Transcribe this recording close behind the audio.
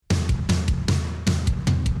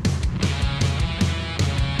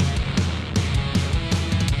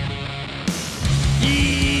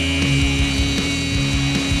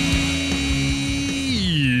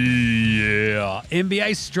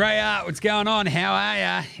NBA Straya, what's going on? How are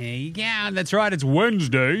ya? Here you go. That's right, it's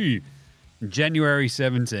Wednesday, January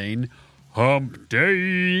 17, hump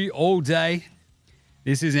day, all day.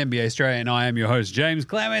 This is NBA Straya, and I am your host, James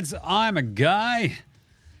Clements. I'm a guy.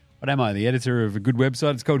 What am I? The editor of a good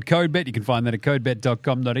website. It's called CodeBet. You can find that at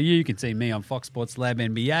codebet.com.au. You can see me on Fox Sports Lab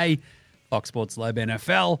NBA, Fox Sports Lab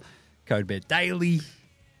NFL, CodeBet Daily.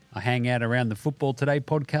 I hang out around the Football Today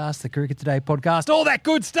podcast, the Cricket Today podcast, all that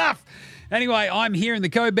good stuff. Anyway, I'm here in the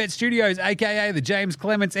CodeBet studios, a.k.a. the James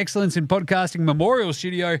Clements Excellence in Podcasting Memorial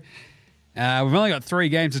Studio. We've only got 3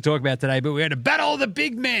 games to talk about today, but we had a battle of the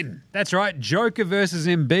big men. That's right, Jokic versus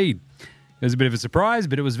Embiid. It was a bit of a surprise,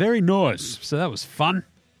 but it was very nice, so that was fun.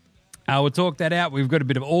 We'll talk that out. We've got a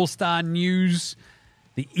bit of All-Star news,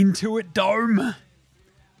 the Intuit Dome.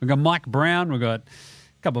 We've got Mike Brown. We've got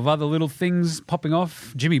a couple of other little things popping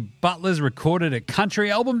off. Jimmy Butler's recorded a country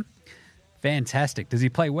album. Fantastic. Does he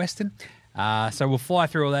play Western? So we'll fly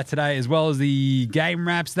through all that today, as well as the game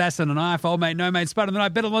wraps. That's on an knife. Old mate, no mate, spud of the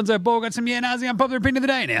night. Better Lonzo Ball got some nazi unpopular opinion of the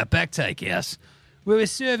day. Now back take us, where we're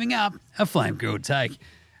serving up a flame-cooled take.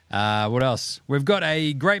 What else? We've got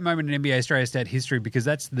a great moment in NBA Australia stat history because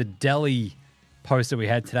that's the Delhi post that we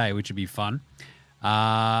had today, which would be fun.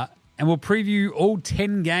 And we'll preview all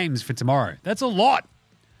 10 games for tomorrow. That's a lot.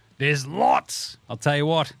 There's lots. I'll tell you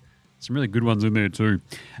what. Some really good ones in there too.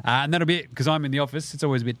 And that'll be it because I'm in the office. It's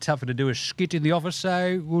always a bit tougher to do a skit in the office,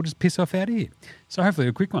 so we'll just piss off out here. So hopefully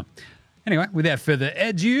a quick one. Anyway, without further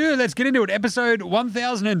ado, let's get into it. Episode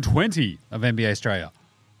 1020 of NBA Australia.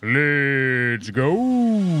 Let's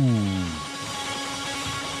go.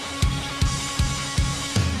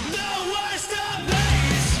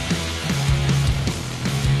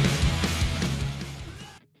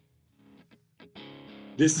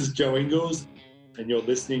 This is Joe Ingles, and you're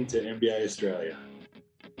listening to NBA Australia.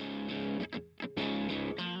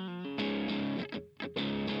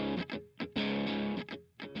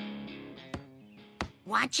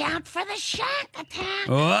 Watch out for the Shaq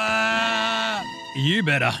attack. You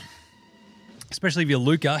better. Especially if you're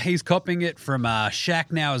Luka. He's copying it from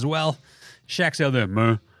Shaq now as well. Shaq's out there,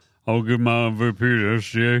 man. I'll give my MVP to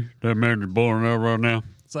SGA. That man is balling out right now.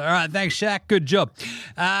 So, all right, thanks, Shaq. Good job.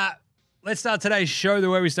 Let's start today's show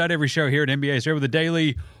the way we start every show here at NBA Australia with a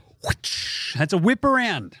daily whoosh. That's a whip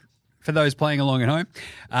around for those playing along at home.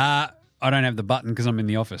 I don't have the button because I'm in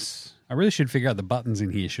the office. I really should figure out the buttons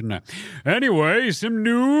in here, shouldn't I? Anyway, some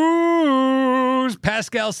news.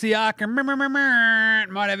 Pascal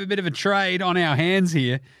Siakam might have a bit of a trade on our hands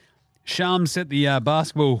here. Shams set the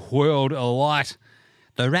basketball world alight.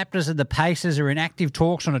 The Raptors and the Pacers are in active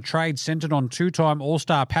talks on a trade centered on 2-time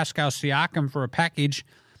All-Star Pascal Siakam for a package,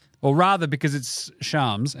 or rather because it's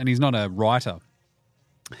Shams and he's not a writer,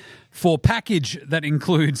 for package that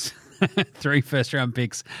includes 3 first-round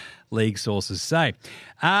picks, league sources say.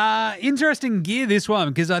 Interesting gear, this one,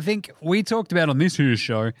 because I think we talked about on this here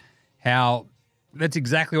show how that's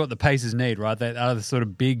exactly what the Pacers need, right? They are the sort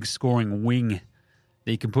of big scoring wing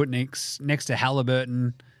that you can put next to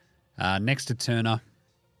Halliburton, next to Turner,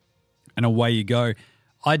 and away you go.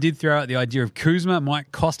 I did throw out the idea of Kuzma.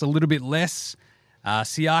 Might cost a little bit less.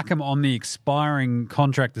 Siakam on the expiring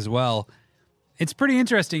contract as well. It's pretty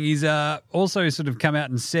interesting. He's also sort of come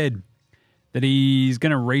out and said that he's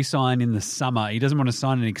going to re-sign in the summer. He doesn't want to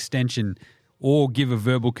sign an extension or give a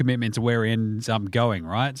verbal commitment to where he ends up going,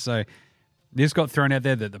 right? So this got thrown out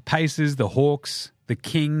there that the Pacers, the Hawks, the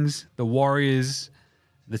Kings, the Warriors,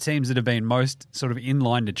 the teams that have been most sort of in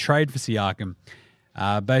line to trade for Siakam,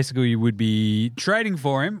 basically you would be trading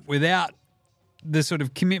for him without the sort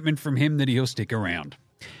of commitment from him that he'll stick around.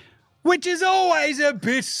 Which is always a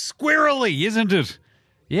bit squirrely, isn't it?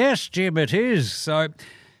 Yes, Jim, it is. So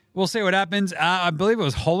we'll see what happens. I believe it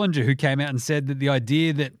was Hollinger who came out and said that the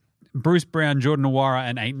idea that Bruce Brown, Jordan Nwora,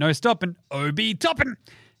 and Ain't No Stoppin', Obi Toppin,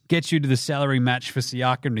 gets you to the salary match for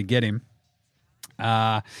Siakam to get him.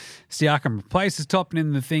 Siakam replaces Toppin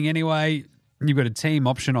in the thing anyway. You've got a team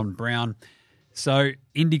option on Brown. So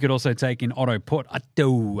Indy could also take in Otto Porter. I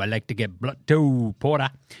like to get Otto Porter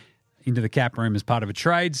into the cap room as part of a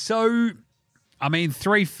trade. So, I mean,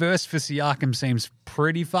 3 firsts for Siakam seems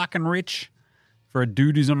pretty fucking rich for a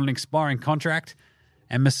dude who's on an expiring contract.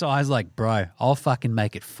 And Masai's like, bro, I'll fucking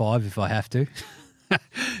make it 5 if I have to.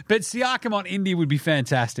 But Siakam on Indy would be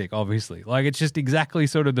fantastic, obviously. Like, it's just exactly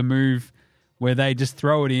sort of the move where they just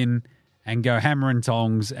throw it in and go hammer and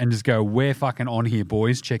tongs and just go, we're fucking on here,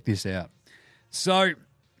 boys. Check this out. So,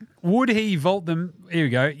 would he vault them? Here we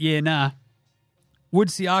go. Yeah, nah. Would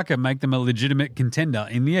Siakam make them a legitimate contender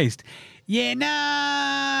in the East? Yeah, nah.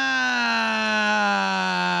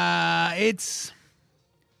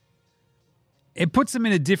 it puts them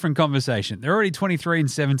in a different conversation. They're already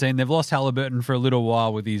 23-17. They've lost Halliburton for a little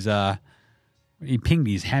while with his he pinged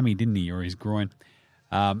his hammy, didn't he, or his groin?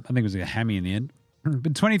 I think it was a hammy in the end.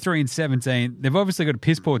 But 23-17, they've obviously got a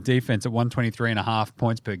piss poor defense at 123.5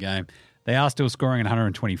 points per game. They are still scoring at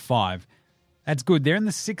 125. That's good. They're in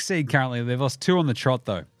the 6th seed currently. They've lost 2 on the trot,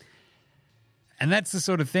 though. And that's the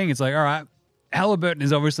sort of thing. It's like, all right, Halliburton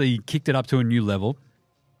has obviously kicked it up to a new level.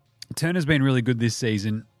 Turner's been really good this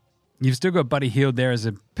season. You've still got Buddy Hield there as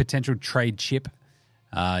a potential trade chip.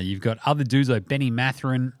 You've got other dudes like Benny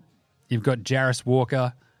Mathurin. You've got Jarris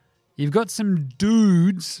Walker. You've got some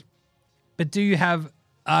dudes, but do you have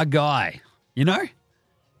a guy? You know?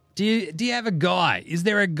 Do you have a guy? Is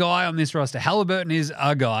there a guy on this roster? Halliburton is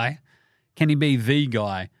a guy. Can he be the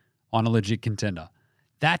guy on a legit contender?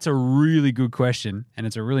 That's a really good question, and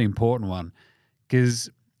it's a really important one because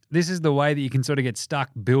this is the way that you can sort of get stuck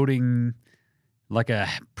building like a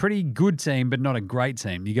pretty good team, but not a great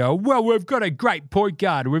team. You go, well, we've got a great point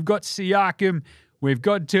guard. We've got Siakam. We've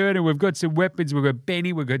got Turner. We've got some weapons. We've got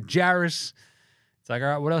Benny. We've got Jarris. It's like, all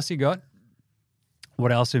right, what else you got?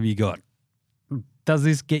 What else have you got? Does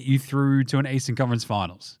this get you through to an Eastern Conference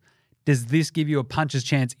Finals? Does this give you a puncher's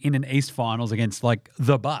chance in an East Finals against like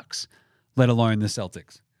the Bucks, let alone the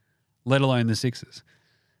Celtics, let alone the Sixers?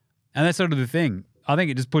 And that's sort of the thing. I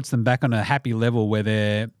think it just puts them back on a happy level where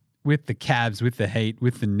they're with the Cavs, with the Heat,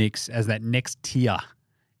 with the Knicks as that next tier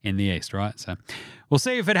in the East, right? So we'll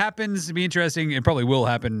see if it happens. It'll be interesting. It probably will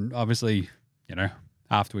happen, obviously, you know,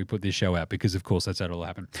 after we put this show out because, of course, that's how it'll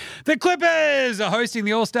happen. The Clippers are hosting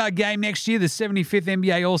the All-Star Game next year, the 75th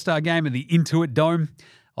NBA All-Star Game at the Intuit Dome.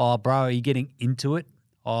 Oh, bro, are you getting into it?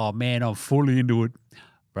 Oh, man, I'm fully into it.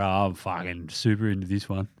 Bro, I'm fucking super into this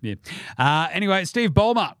one. Yeah. Anyway, Steve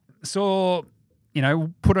Ballmer saw, you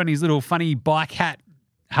know, put on his little funny bike hat,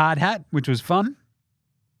 hard hat, which was fun,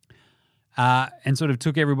 and sort of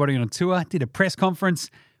took everybody on a tour, did a press conference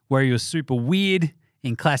where he was super weird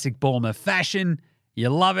in classic Ballmer fashion. You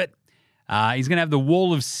love it. He's going to have the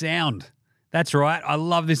wall of sound. That's right. I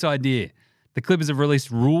love this idea. The Clippers have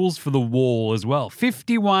released rules for the wall as well.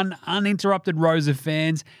 51 uninterrupted rows of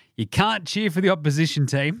fans. You can't cheer for the opposition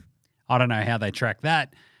team. I don't know how they track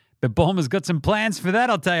that. But Ballmer's got some plans for that,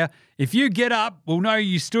 I'll tell you. If you get up, we'll know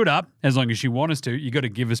you stood up, as long as you want us to. You got to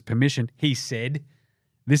give us permission, he said.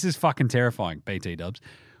 This is fucking terrifying, BT Dubs.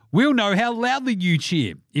 We'll know how loudly you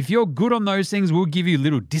cheer. If you're good on those things, we'll give you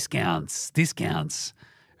little discounts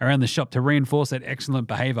around the shop to reinforce that excellent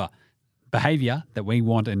behavior that we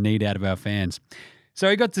want and need out of our fans. So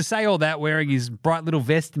he got to say all that wearing his bright little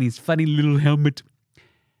vest and his funny little helmet.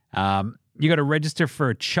 You got to register for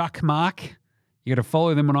a Chuck mark. You got to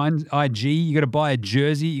follow them on IG. You got to buy a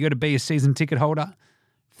jersey. You got to be a season ticket holder.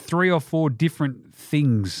 3 or 4 different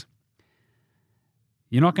things.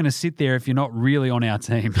 You're not going to sit there if you're not really on our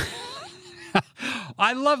team.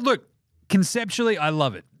 Look, conceptually, I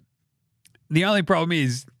love it. The only problem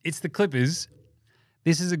is it's the Clippers.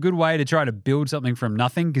 This is a good way to try to build something from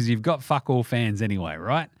nothing because you've got fuck all fans anyway,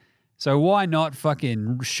 right? So why not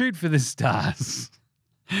fucking shoot for the stars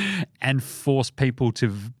and force people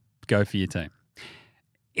to go for your team?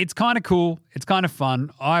 It's kind of cool. It's kind of fun.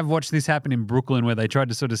 I've watched this happen in Brooklyn where they tried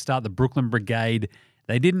to sort of start the Brooklyn Brigade.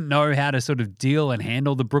 They didn't know how to sort of deal and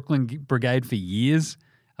handle the Brooklyn Brigade for years.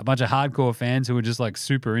 A bunch of hardcore fans who were just like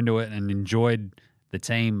super into it and enjoyed the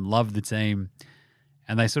team, loved the team.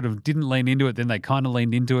 And they sort of didn't lean into it. Then they kind of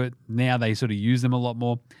leaned into it. Now they sort of use them a lot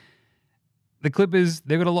more. The Clippers,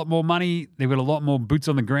 they've got a lot more money. They've got a lot more boots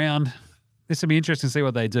on the ground. This will be interesting to see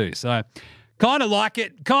what they do. So kind of like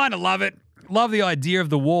it. Kind of love it. Love the idea of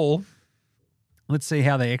the wall. Let's see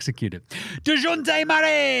how they execute it. DeJounte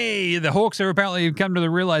Murray! The Hawks are apparently come to the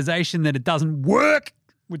realization that it doesn't work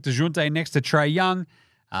with DeJounte next to Trae Young.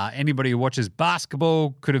 Anybody who watches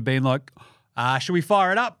basketball could have been like, should we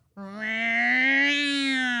fire it up?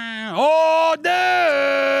 Oh,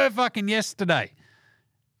 no! Fucking yesterday.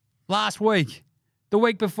 Last week. The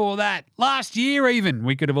week before that. Last year even.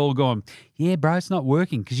 We could have all gone, yeah, bro, it's not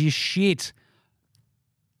working because you're shit.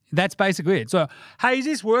 That's basically it. So, hey, is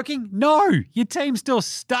this working? No, your team's still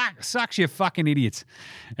stuck. Sucks, you fucking idiots.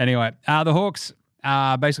 Anyway, the Hawks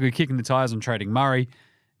are basically kicking the tires on trading Murray.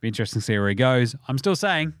 Be interesting to see where he goes. I'm still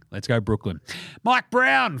saying, let's go Brooklyn. Mike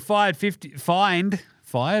Brown fined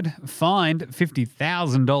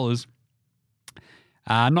 $50,000.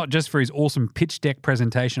 Not just for his awesome pitch deck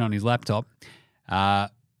presentation on his laptop.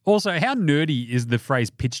 Also, how nerdy is the phrase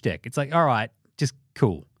pitch deck? It's like, all right, just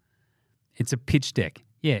cool. It's a pitch deck.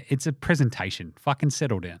 Yeah, it's a presentation. Fucking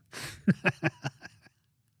settle down.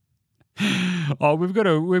 Oh, we've got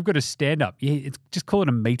to stand up. Yeah, just call it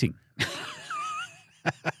a meeting.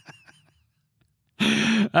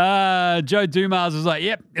 Joe Dumas was like,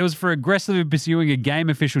 yep, it was for aggressively pursuing a game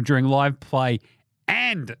official during live play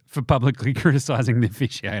and for publicly criticising the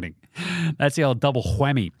officiating. That's the old double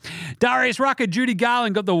whammy. Darius Rucker, Judy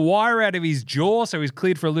Garland got the wire out of his jaw, so he's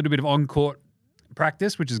cleared for a little bit of on-court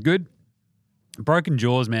practice, which is good. Broken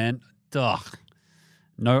jaws, man. Ugh.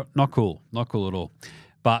 No, not cool. Not cool at all.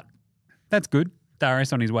 But that's good.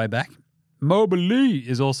 Darius on his way back. Mobley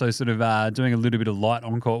is also sort of doing a little bit of light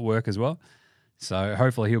on-court work as well. So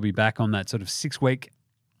hopefully he'll be back on that sort of 6-week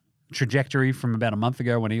trajectory from about a month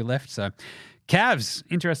ago when he left. So Cavs,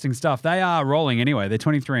 interesting stuff. They are rolling anyway. They're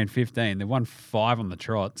 23-15. They've won 5 on the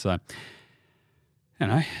trot. So,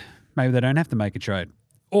 maybe they don't have to make a trade.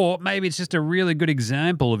 Or maybe it's just a really good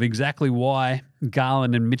example of exactly why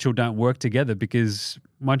Garland and Mitchell don't work together, because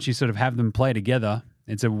once you sort of have them play together,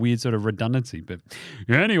 it's a weird sort of redundancy. But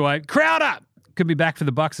anyway, Crowder could be back for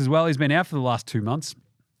the Bucks as well. He's been out for the last 2 months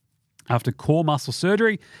after core muscle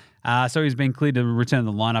surgery. So he's been cleared to return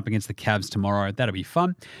to the lineup against the Cavs tomorrow. That'll be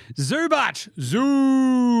fun. Zubac,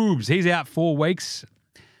 Zoobs. He's out 4 weeks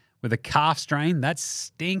with a calf strain. That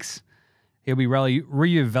stinks. He'll be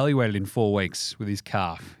reevaluated in 4 weeks with his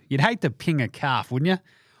calf. You'd hate to ping a calf, wouldn't you?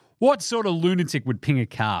 What sort of lunatic would ping a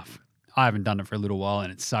calf? I haven't done it for a little while,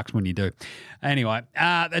 and it sucks when you do. Anyway,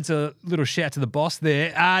 that's a little shout to the boss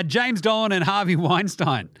there. James Dolan and Harvey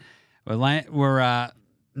Weinstein were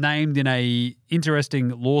named in a interesting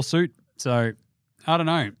lawsuit. So, I don't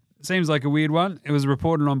know. Seems like a weird one. It was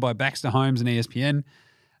reported on by Baxter Holmes and ESPN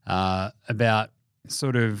about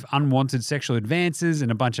sort of unwanted sexual advances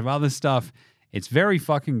and a bunch of other stuff. It's very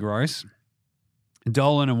fucking gross.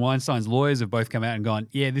 Dolan and Weinstein's lawyers have both come out and gone,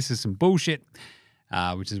 yeah, this is some bullshit,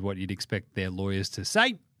 which is what you'd expect their lawyers to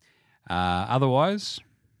say. Otherwise,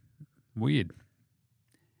 weird.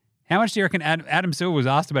 How much do you reckon Adam Silver was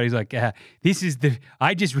asked about? He's like,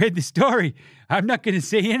 I just read the story. I'm not going to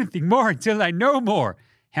say anything more until I know more.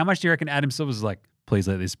 How much do you reckon Adam Silver's like, please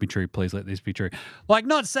let this be true. Please let this be true. Like,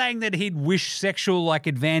 not saying that he'd wish sexual,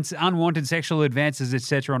 unwanted sexual advances,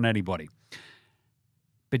 etc. on anybody.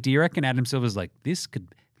 But do you reckon Adam Silver's like, this could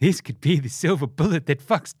be the silver bullet that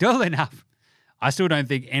fucks Dolan up? I still don't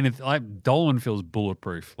think anything. Like, Dolan feels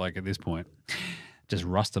bulletproof. Like, at this point, just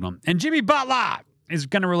rusted on. And Jimmy Butler is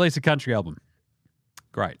going to release a country album.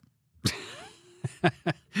 Great.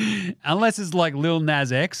 Unless it's like Lil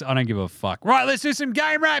Nas X, I don't give a fuck. Right, let's do some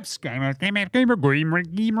game raps. Game raps.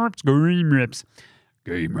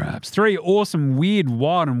 3 awesome, weird,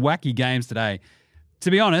 wild, and wacky games today. To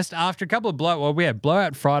be honest, after a couple of we had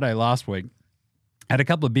blowout Friday last week. Had a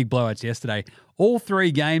couple of big blowouts yesterday. All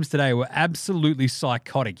 3 games today were absolutely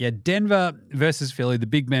psychotic. Yeah, Denver versus Philly, the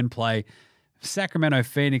big men play. Sacramento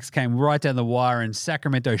Phoenix came right down the wire, and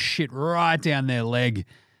Sacramento shit right down their leg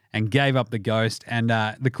and gave up the ghost. And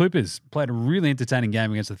the Clippers played a really entertaining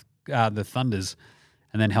game against the Thunders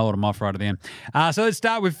and then held them off right at the end. So let's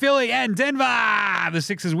start with Philly and Denver. The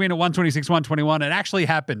Sixers win at 126-121. It actually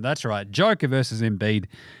happened. That's right. Joker versus Embiid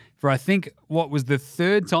for, I think, what was the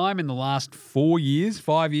 3rd time in the last 5 years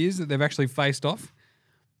that they've actually faced off.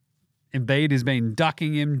 Embiid has been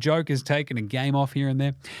ducking him. Joker's taken a game off here and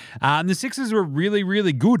there. And the Sixers were really,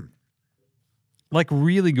 really good. Like,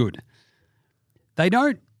 really good. They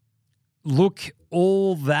don't look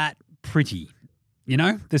all that pretty,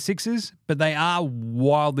 the Sixers, but they are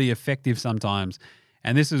wildly effective sometimes.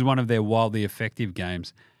 And this is one of their wildly effective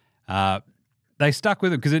games. They stuck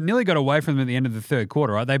with it because it nearly got away from them at the end of the 3rd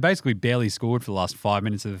quarter, right? They basically barely scored for the last 5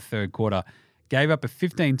 minutes of the 3rd quarter, gave up a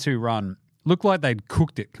 15-2 run, looked like they'd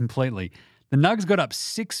cooked it completely. The Nugs got up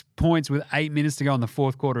 6 points with 8 minutes to go in the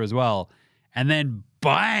 4th quarter as well. And then,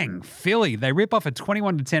 bang, Philly. They rip off a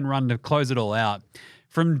 21-10 run to close it all out.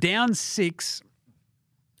 From down 6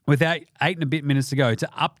 with 8 and a bit minutes to go to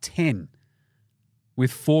up 10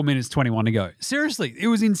 with 4 minutes 21 to go. Seriously, it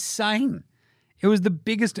was insane. It was the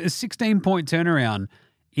biggest 16-point turnaround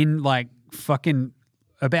in fucking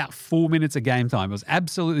about 4 minutes of game time. It was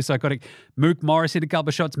absolutely psychotic. Mook Morris hit a couple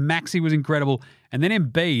of shots. Maxey was incredible. And then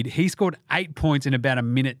Embiid, he scored 8 points in about a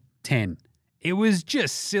minute 10. It was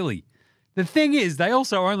just silly. The thing is, they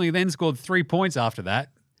also only then scored 3 points after that.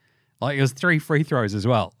 It was 3 free throws as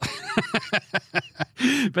well.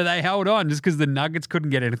 But they held on just because the Nuggets couldn't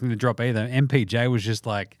get anything to drop either. MPJ was just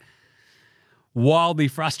wildly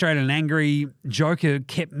frustrated and angry. Joker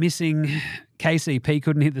kept missing. KCP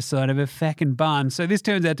couldn't hit the side of a fucking barn. So this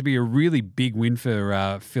turns out to be a really big win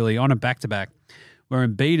for Philly on a back-to-back where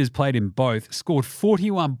Embiid has played in both, scored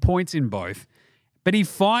 41 points in both, but he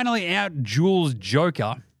finally out-duels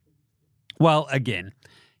Joker. Well, again,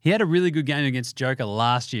 he had a really good game against Joker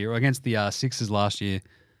last year, or against the Sixers last year,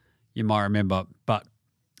 you might remember. But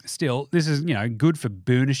still, this is, good for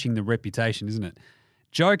burnishing the reputation, isn't it?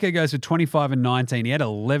 Joker goes for 25 and 19. He had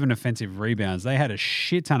 11 offensive rebounds. They had a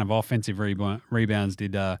shit ton of offensive rebounds,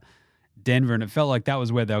 did Denver, and it felt like that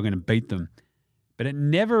was where they were going to beat them. But it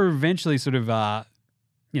never eventually sort of,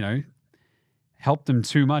 helped them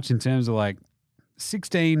too much in terms of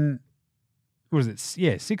 16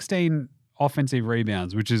 offensive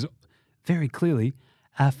rebounds, which is very clearly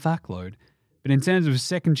a fuckload. But in terms of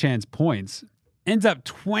second chance points, ends up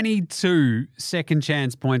 22 second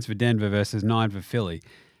chance points for Denver versus 9 for Philly.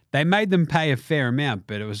 They made them pay a fair amount,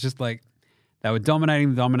 but it was just they were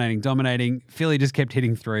dominating. Philly just kept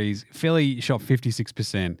hitting threes. Philly shot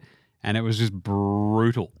 56%, and it was just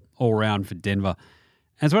brutal all around for Denver.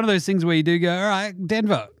 And it's one of those things where you do go, all right,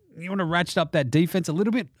 Denver, you want to ratchet up that defense a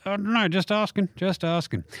little bit? I don't know, just asking.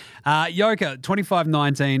 Joker,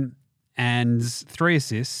 25-19 and 3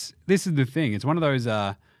 assists. This is the thing. It's one of those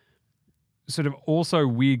sort of also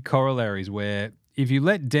weird corollaries where if you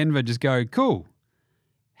let Denver just go, cool,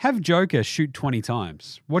 have Joker shoot 20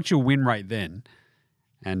 times. What's your win rate then?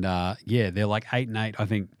 And they're 8-8, I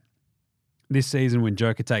think, this season when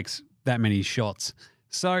Joker takes that many shots.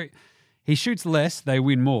 So he shoots less, they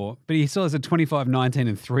win more, but he still has a 25-19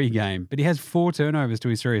 and 3 game, but he has 4 turnovers to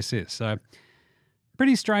his 3 assists. So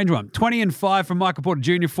pretty strange one. 20 and 5 from Michael Porter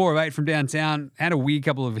Jr., 4 of 8 from downtown. Had a weird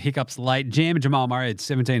couple of hiccups late. Jam and Jamal Murray had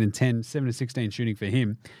 17 and 10, 7 of 16 shooting for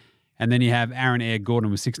him. And then you have Aaron Air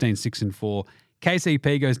Gordon with 16, 6 and 4.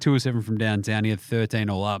 KCP goes 2 of 7 from downtown. He had 13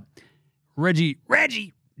 all up. Reggie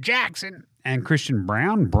Jackson and Christian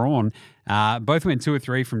Braun both went 2 of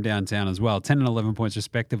 3 from downtown as well, 10 and 11 points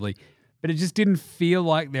respectively. But it just didn't feel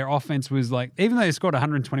like their offense was even though they scored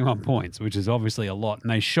 121 points, which is obviously a lot,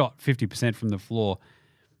 and they shot 50% from the floor,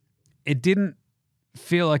 it didn't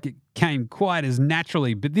feel like it came quite as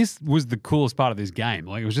naturally. But this was the coolest part of this game.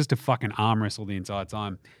 It was just a fucking arm wrestle the entire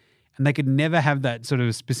time. And they could never have that sort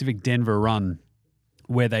of specific Denver run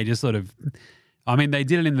where they just sort of, they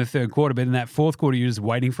did it in the third quarter, but in that fourth quarter, you're just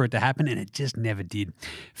waiting for it to happen, and it just never did.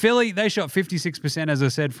 Philly, they shot 56%, as I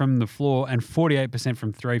said, from the floor and 48%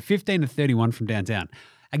 from 3, 15 to 31 from downtown.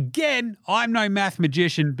 Again, I'm no math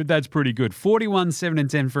magician, but that's pretty good. 41, 7 and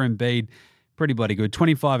 10 for Embiid, pretty bloody good.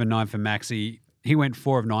 25 and 9 for Maxey. He went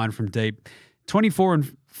 4 of 9 from deep. 24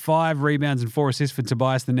 and 5 rebounds and 4 assists for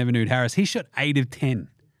Tobias the Never Nude Harris. He shot 8 of 10.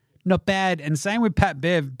 Not bad. And same with Pat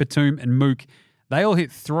Bev, Batum, and Mook. They all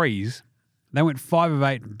hit threes. They went 5 of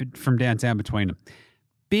 8 from downtown between them.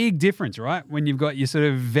 Big difference, right? When you've got your sort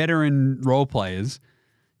of veteran role players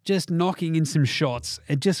just knocking in some shots,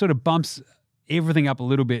 it just sort of bumps everything up a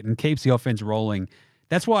little bit and keeps the offense rolling.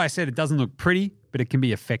 That's why I said it doesn't look pretty, but it can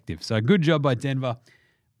be effective. So good job by Denver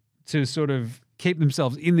to sort of keep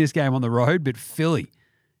themselves in this game on the road, but Philly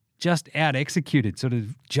just out-executed, sort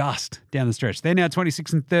of just down the stretch. They're now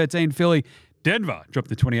 26 and 13, Philly. Denver dropped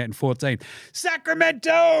to 28 and 14.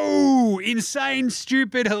 Sacramento! Insane,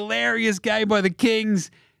 stupid, hilarious game by the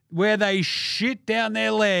Kings where they shit down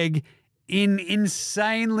their leg in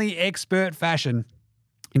insanely expert fashion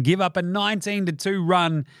and give up a 19-2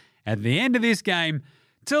 run at the end of this game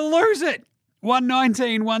to lose it.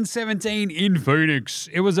 119-117 in Phoenix.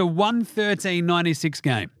 It was a 113-96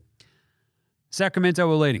 game. Sacramento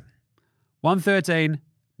were leading.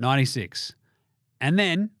 113-96. And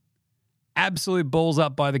then absolute balls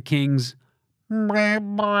up by the Kings.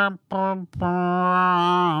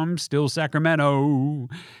 Still Sacramento.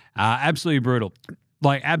 Absolutely brutal.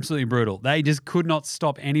 Absolutely brutal. They just could not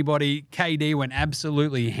stop anybody. KD went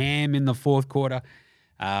absolutely ham in the fourth quarter.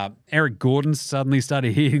 Eric Gordon suddenly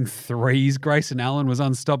started hitting threes. Grayson Allen was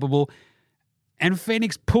unstoppable. And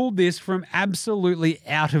Phoenix pulled this from absolutely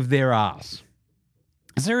out of their ass.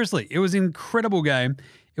 Seriously, it was an incredible game.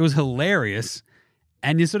 It was hilarious.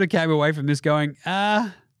 And you sort of came away from this going,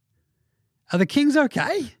 are the Kings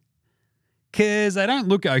okay? Because they don't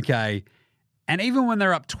look okay. And even when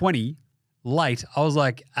they're up 20 late, I was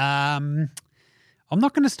like, I'm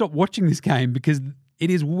not going to stop watching this game because it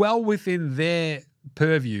is well within their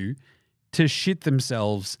purview to shit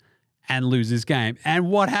themselves and lose this game. And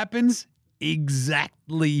what happens?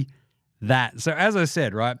 Exactly that. So as I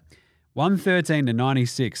said, right,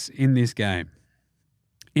 113-96 in this game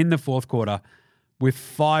in the fourth quarter with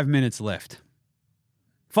 5 minutes left.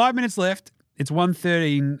 5 minutes left. It's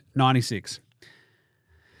 113-96.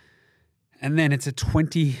 And then it's a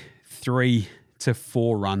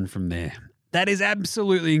 23-4 run from there. That is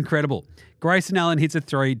absolutely incredible. Grayson Allen hits a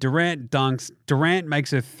 3. Durant dunks. Durant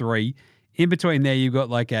makes a 3. In between there, you've got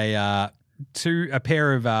like a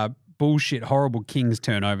pair of bullshit, horrible Kings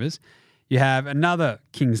turnovers. You have another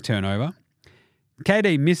Kings turnover.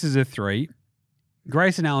 KD misses a 3.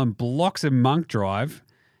 Grayson Allen blocks a Monk drive.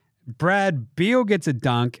 Brad Beal gets a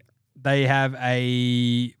dunk. They have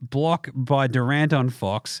a block by Durant on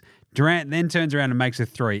Fox. Durant then turns around and makes a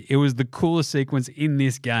three. It was the coolest sequence in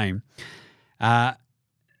this game.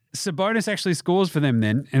 Sabonis actually scores for them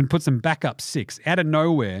then and puts them back up 6. Out of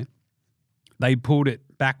nowhere, they pulled it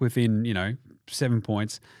back within, 7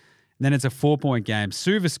 points. And then it's a 4-point game.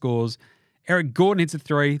 Suva scores. Eric Gordon hits a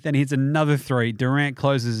 3. Then he hits another 3. Durant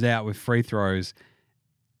closes it out with free throws.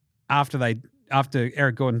 After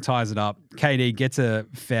Eric Gordon ties it up, KD gets a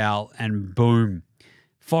foul and boom.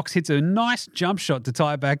 Fox hits a nice jump shot to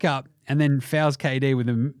tie it back up and then fouls KD with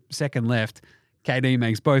a second left. KD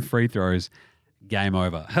makes both free throws. Game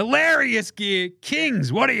over. Hilarious gear.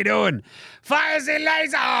 Kings, what are you doing? Fires the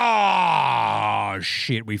laser. Oh,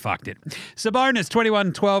 shit, we fucked it. Sabonis,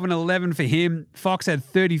 21, 12, and 11 for him. Fox had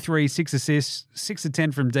 33, 6 assists, 6 of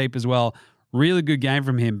 10 from deep as well. Really good game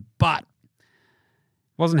from him, but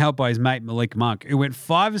wasn't helped by his mate Malik Monk, who went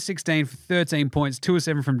 5 of 16 for 13 points, 2 of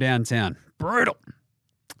 7 from downtown. Brutal.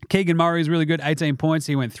 Keegan Murray was really good, 18 points.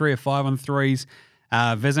 He went 3 of 5 on threes.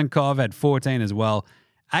 Vezenkov had 14 as well.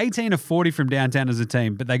 18 of 40 from downtown as a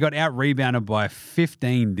team, but they got out-rebounded by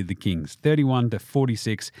 15, did the Kings, 31 to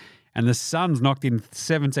 46. And the Suns knocked in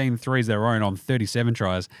 17 threes of their own on 37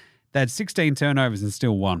 tries. They had 16 turnovers and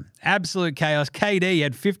still won. Absolute chaos. KD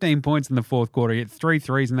had 15 points in the fourth quarter. He had 3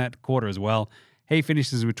 threes in that quarter as well. He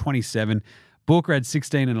finishes with 27. Booker had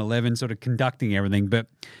 16 and 11, sort of conducting everything. But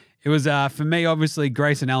it was, for me, obviously,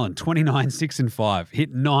 Grayson Allen, 29, 6 and 5.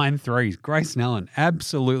 Hit 9 threes. Grayson Allen,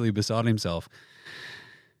 absolutely beside himself.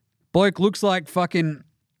 Bloke looks like fucking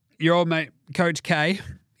your old mate, Coach K.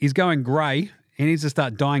 He's going grey. He needs to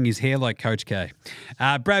start dyeing his hair like Coach K.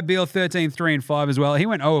 Brad Beal, 13, 3 and 5 as well. He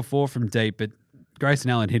went 0 of 4 from deep, but Grayson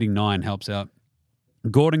Allen hitting 9 helps out.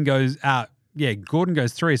 Gordon goes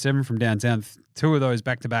 3 of 7 from downtown. 2 of those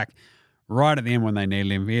back-to-back right at the end when they needed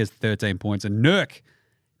him. He has 13 points. And Nurk,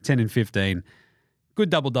 10 and 15. Good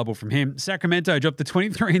double-double from him. Sacramento dropped to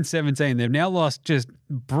 23 and 17. They've now lost just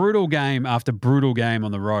brutal game after brutal game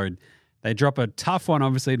on the road. They drop a tough one,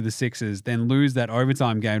 obviously, to the Sixers, then lose that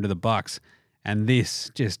overtime game to the Bucks. And this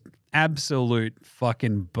just absolute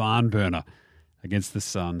fucking barn burner against the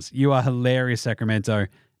Suns. You are hilarious, Sacramento.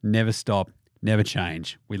 Never stop. Never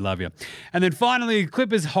change. We love you. And then finally,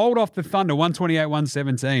 Clippers hold off the Thunder,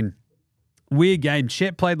 128-117. Weird game.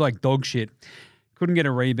 Chet played like dog shit. Couldn't get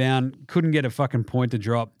a rebound. Couldn't get a fucking point to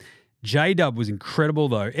drop. J-Dub was incredible,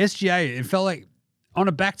 though. SGA, it felt like on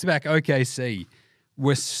a back-to-back OKC,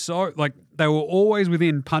 were so, like, they were always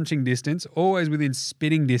within punching distance, always within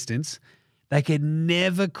spitting distance. They could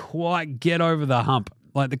never quite get over the hump.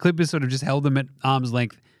 Like, the Clippers sort of just held them at arm's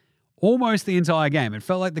length almost the entire game. It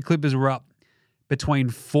felt like the Clippers were up between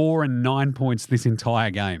 4 and 9 points this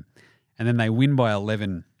entire game. And then they win by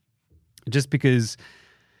 11 just because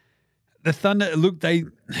the Thunder, look, they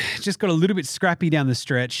just got a little bit scrappy down the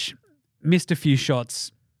stretch, missed a few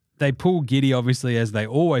shots. They pull giddy, obviously, as they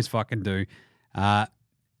always fucking do.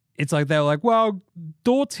 It's like they were like, well,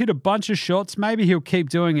 Dort's hit a bunch of shots. Maybe he'll keep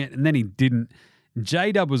doing it. And then he didn't.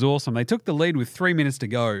 J-Dub was awesome. They took the lead with 3 minutes to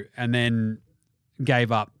go and then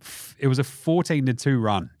gave up. It was a 14-2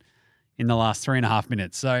 run in the last 3.5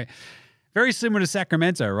 minutes. So very similar to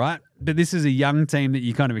Sacramento, right? But this is a young team that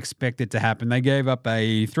you kind of expect it to happen. They gave up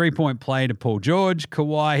a 3-point play to Paul George.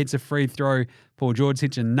 Kawhi hits a free throw. Paul George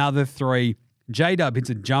hits another 3. J-Dub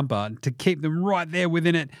hits a jumper to keep them right there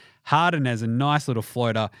within it. Harden has a nice little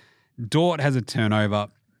floater. Dort has a turnover.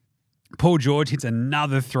 Paul George hits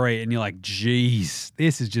another 3, and you're like, geez,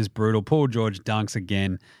 this is just brutal. Paul George dunks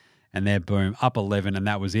again, and they're boom, up 11, and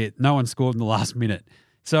that was it. No one scored in the last minute.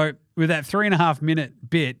 So with that 3.5 minute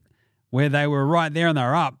bit where they were right there and they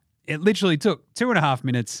were up, it literally took 2.5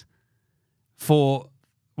 minutes for,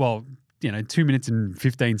 2 minutes and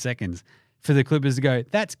 15 seconds for the Clippers to go,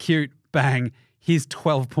 that's cute, bang, here's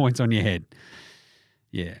 12 points on your head.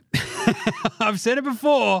 Yeah. I've said it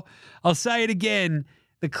before. I'll say it again.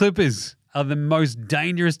 The Clippers are the most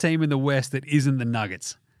dangerous team in the West that isn't the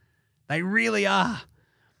Nuggets. They really are.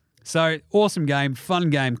 So, awesome game, fun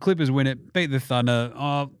game. Clippers win it, beat the Thunder.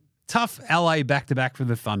 Oh, tough LA back-to-back for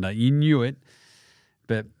the Thunder. You knew it,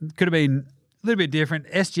 but could have been a little bit different.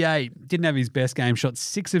 SGA didn't have his best game. Shot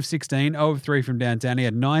 6 of 16, 0 of 3 from downtown. He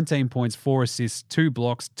had 19 points, 4 assists, 2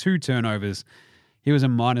 blocks, 2 turnovers. He was a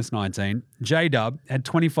minus 19. J-Dub had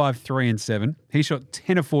 25, 3 and 7. He shot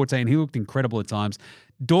 10 of 14. He looked incredible at times.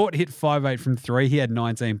 Dort hit 5-8 from 3. He had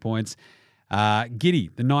 19 points.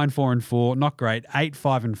 Giddy, the 9-4 and 4, not great.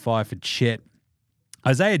 8-5 and 5 for Chet.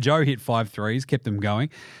 Isaiah Joe hit 5 threes, kept them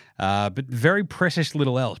going. But very precious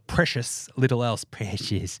little else.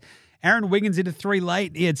 Aaron Wiggins hit a 3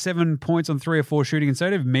 late. He had 7 points on 3 or 4 shooting, and so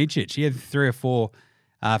did Micic. He had 3 or 4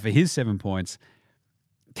 for his 7 points.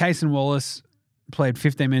 Case and Wallace played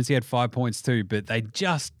 15 minutes. He had 5 points too, but they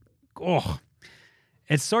just,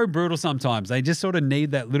 it's so brutal sometimes. They just sort of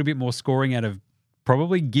need that little bit more scoring out of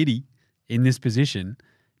probably Giddey in this position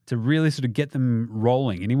to really sort of get them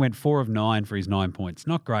rolling. And he went 4 of 9 for his 9 points.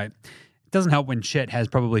 Not great. It doesn't help when Chet has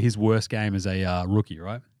probably his worst game as a rookie,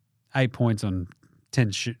 right? 8 points on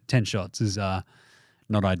 10 shots is not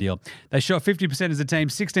ideal. They shot 50% as a team,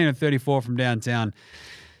 16 of 34 from downtown.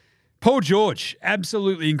 Paul George,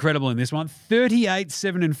 absolutely incredible in this one. 38,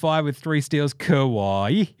 7 and 5 with 3 steals.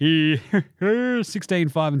 Kawhi, 16,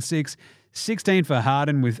 5 and 6. 16 for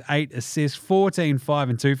Harden with 8 assists. 14, 5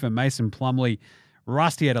 and 2 for Mason Plumlee.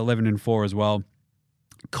 Rusty had 11 and 4 as well.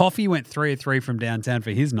 Coffey went 3 of 3 from downtown for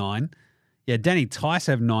his 9. Yeah, Danny Tice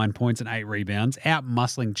have 9 points and 8 rebounds.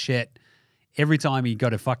 Out-muscling Chet every time he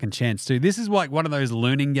got a fucking chance to. This is like one of those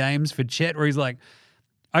learning games for Chet where he's like,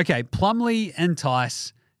 okay, Plumlee and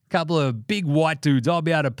Tice, couple of big white dudes, I'll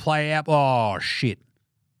be able to play out. Oh, shit.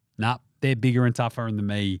 Nah, they're bigger and tougher than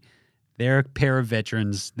me. They're a pair of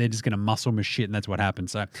veterans. They're just going to muscle my shit, and that's what happened.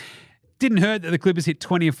 So didn't hurt that the Clippers hit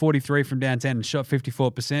 20 of 43 from downtown and shot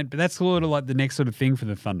 54%, but that's sort of like the next sort of thing for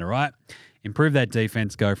the Thunder, right? Improve that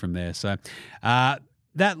defense, go from there. So that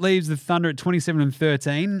leaves the Thunder at 27 and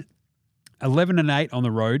 13, 11 and 8 on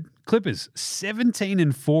the road. Clippers 17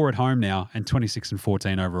 and 4 at home now, and 26 and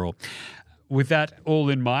 14 overall. With that all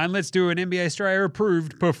in mind, let's do an NBA Straya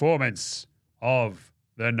approved performance of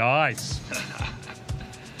the night.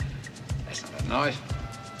 That's not a knife.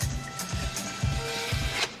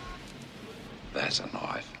 That's a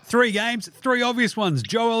knife. 3 games, 3 obvious ones.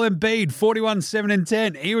 Joel Embiid, 41, 7 and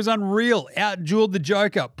 10. He was unreal. Out-jeweled the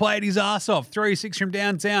Joker. Played his ass off. 3-6 from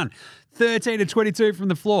downtown. 13 to 22 from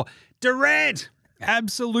the floor. Durant,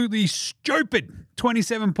 absolutely stupid.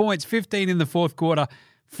 27 points, 15 in the fourth quarter.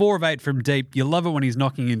 4 of 8 from deep. You love it when he's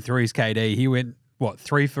knocking in threes, KD. He went,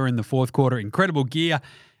 3 for in the fourth quarter. Incredible gear.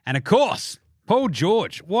 And, of course, Paul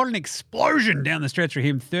George. What an explosion down the stretch for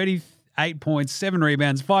him. 38 points, 7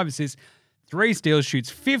 rebounds, 5 assists, 3 steals, shoots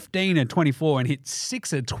 15 and 24 and hits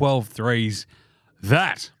 6 of 12 threes.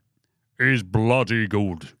 That is bloody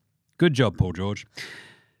good. Good job, Paul George.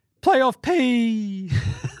 Playoff P.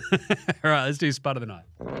 All right, let's do Spud of the Night.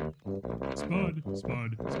 Spud,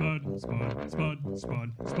 Spud, Spud, Spud, Spud, Spud,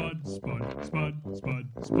 Spud, Spud, Spud, Spud,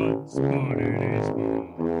 Spud, Spud, it is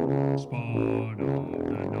Spud of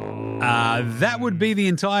the Night. That would be the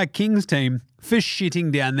entire Kings team for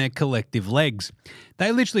shitting down their collective legs.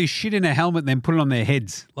 They literally shit in a helmet and then put it on their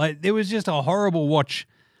heads. Like, it was just a horrible watch.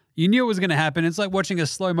 You knew it was going to happen. It's like watching a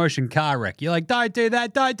slow-motion car wreck. You're like, don't do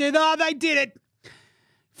that, don't do that. Oh, they did it.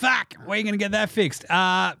 Fuck, where are you going to get that fixed?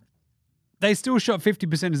 They still shot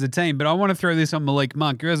 50% as a team, but I want to throw this on Malik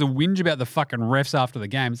Monk, who has a whinge about the fucking refs after the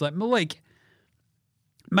game. It's like, Malik,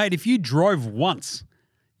 mate, if you drove once,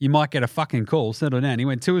 you might get a fucking call. Settle down. He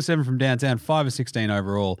went 2 of 7 from downtown, 5 of 16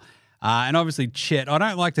 overall. And obviously, Chet, I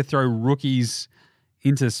don't like to throw rookies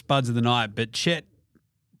into Spuds of the Night, but Chet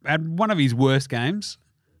had one of his worst games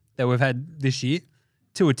that we've had this year.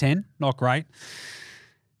 2 of 10, not great.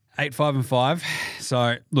 8, 5 and 5.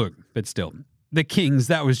 So, look, but still. The Kings,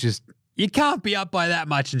 that was just, you can't be up by that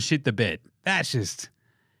much and shit the bed. That's just,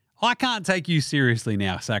 I can't take you seriously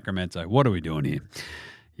now, Sacramento. What are we doing here?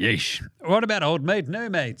 Yeesh. What about old mate, no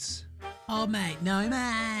mates? Old mate, no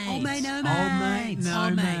mates. Old mate, no mates. Old mate, no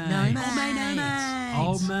Old mate, no mates. mates.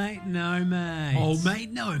 Old mate, no mates. Old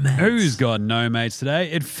mate, no mates. Who's got no mates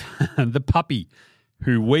today? The puppy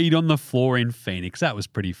who weed on the floor in Phoenix. That was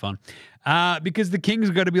pretty fun. Because the Kings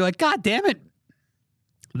have got to be like, God damn it.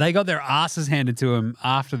 They got their asses handed to them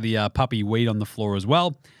after the puppy weed on the floor as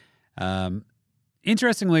well.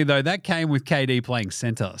 Interestingly, though, that came with KD playing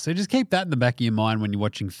center. So just keep that in the back of your mind when you're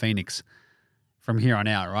watching Phoenix from here on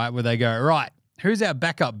out, right? Where they go, right, who's our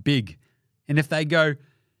backup big? And if they go,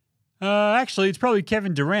 actually, it's probably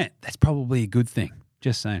Kevin Durant. That's probably a good thing.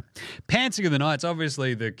 Just saying. Pantsing of the Night's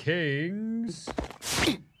obviously the Kings.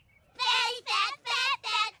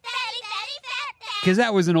 Because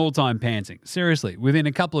that was an all-time pantsing. Seriously, within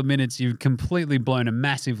a couple of minutes, you've completely blown a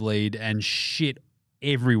massive lead and shit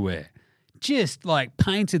everywhere. Just like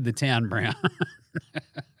painted the town brown.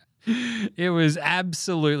 It was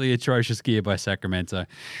absolutely atrocious gear by Sacramento.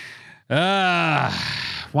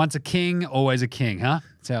 Once a king, always a king, huh?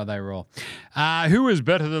 That's how they roll. Who is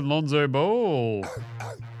better than Lonzo Ball?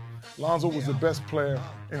 Lonzo was the best player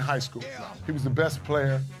in high school. He was the best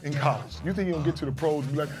player in college. You think he'll get to the pros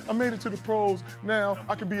and be like, I made it to the pros, now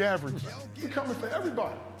I can be average. We're coming for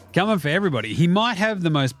everybody. coming for everybody. He might have the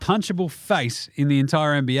most punchable face in the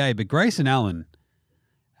entire NBA, but Grayson Allen,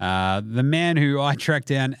 the man who I tracked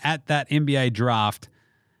down at that NBA draft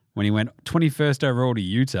when he went 21st overall to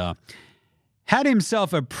Utah, had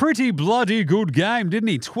himself a pretty bloody good game, didn't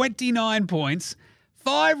he? 29 points,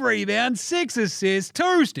 5 rebounds, 6 assists,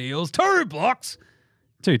 2 steals, 2 blocks,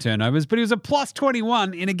 2 turnovers, but he was a plus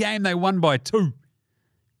 21 in a game they won by 2.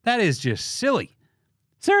 That is just silly.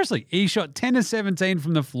 Seriously, he shot 10 of 17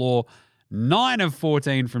 from the floor, 9 of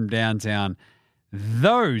 14 from downtown.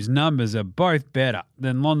 Those numbers are both better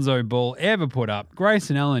than Lonzo Ball ever put up.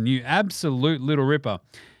 Grayson Allen, you absolute little ripper.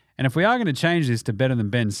 And if we are going to change this to better than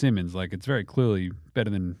Ben Simmons, like it's very clearly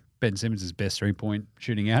better than Ben Simmons' best three-point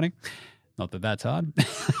shooting outing. Not that that's hard.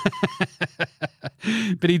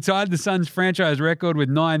 But he tied the Suns' franchise record with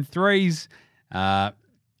 9 threes. And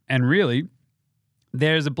really,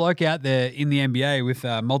 there's a bloke out there in the NBA with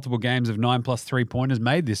multiple games of 9+ three-pointers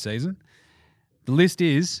made this season. The list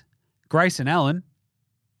is Grayson Allen,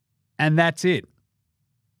 and that's it.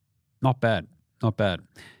 Not bad. Not bad.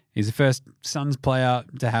 He's the first Suns player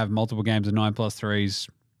to have multiple games of 9+ threes.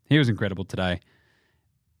 He was incredible today.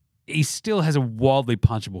 He still has a wildly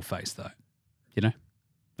punchable face, though. You know?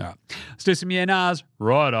 All right. Let's do some yeah-nahs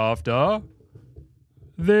right after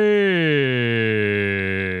this.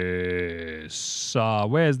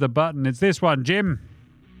 Where's the button? It's this one, Jim.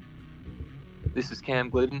 This is Cam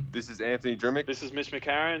Glidden. This is Anthony Drimmick. This is Mitch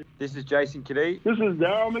McCarron. This is Jason Kadee. This is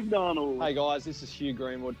Darryl McDonald. Hey guys, this is Hugh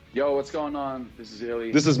Greenwood. Yo, what's going on? This is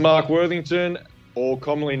Illy. This is Mark Worthington, or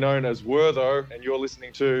commonly known as Wortho, and you're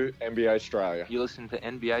listening to NBA Straya. You're listening to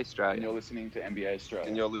NBA Straya. And you're listening to NBA Straya.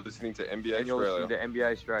 And you're listening to NBA and you're listening to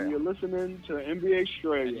NBA Straya. And you're listening to NBA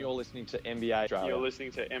Straya. And you're listening to NBA Straya. You're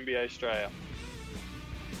listening to NBA Straya.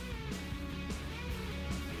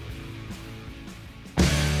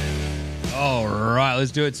 All right, let's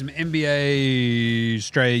do it. Some NBA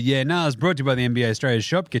Australia. Yeah, no, it's brought to you by the NBA Australia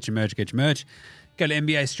shop. Get your merch, get your merch. Go to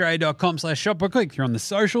NBAaustralia.com/shop or click. You're on the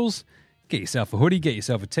socials. Get yourself a hoodie, get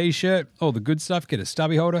yourself a t-shirt, all the good stuff. Get a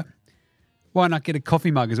stubby holder. Why not get a coffee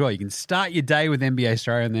mug as well? You can start your day with NBA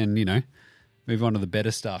Australia and then, move on to the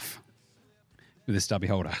better stuff with a stubby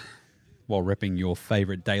holder while repping your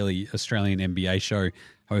favourite daily Australian NBA show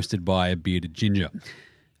hosted by a bearded ginger.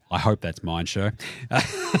 I hope that's mine show.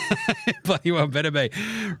 Bloody well better be.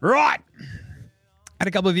 Right. Had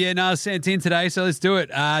a couple of yeah-nahs sent in today, so let's do it.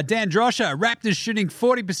 Dan Droscher, Raptors shooting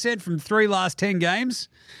 40% from 3 last 10 games.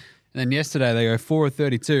 And then yesterday they go 4 of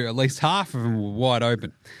 32. At least half of them were wide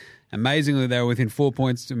open. Amazingly, they were within 4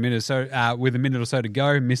 points to Minnesota, with a minute or so to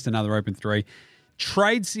go. Missed another open 3.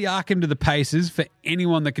 Trade Siakam to the Pacers for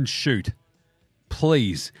anyone that can shoot.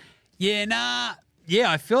 Please. Yeah,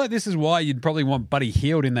 I feel like this is why you'd probably want Buddy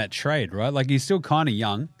Hield in that trade, right? Like, he's still kind of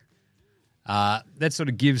young. That sort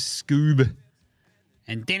of gives Scoob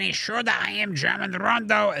and Dennis Schroeder, I am German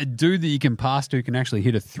Rondo, a dude that you can pass to who can actually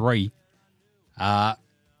hit a 3.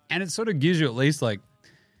 And it sort of gives you at least, like,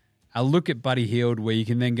 a look at Buddy Hield where you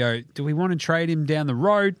can then go, do we want to trade him down the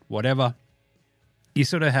road? Whatever. You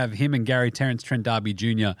sort of have him and Gary Terrence Trent D'Arby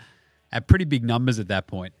Jr. at pretty big numbers at that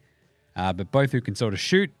point. But both who can sort of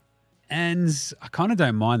shoot. And I kind of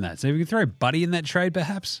don't mind that. So if you can throw Buddy in that trade,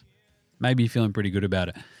 perhaps, maybe you're feeling pretty good about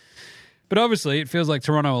it. But obviously, it feels like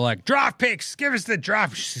Toronto are like, draft picks, give us the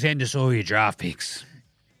draft. Send us all your draft picks.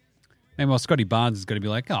 Meanwhile, Scotty Barnes is going to be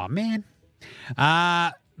like, oh, man.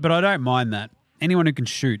 But I don't mind that. Anyone who can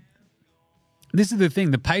shoot. This is the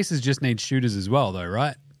thing. The Pacers just need shooters as well, though,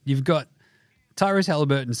 right? You've got Tyrese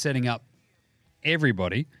Halliburton setting up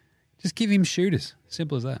everybody. Just give him shooters.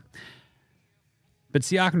 Simple as that. But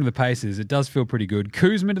Siakam to the Pacers, it does feel pretty good.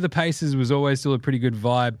 Kuzma to the Pacers was always still a pretty good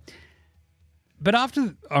vibe. But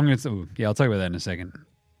after, I'll talk about that in a second.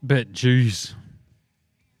 But, geez,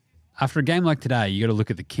 after a game like today, you got to look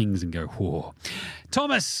at the Kings and go, whoa.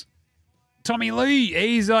 Tommy Lee,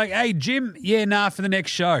 he's like, hey, Jim, for the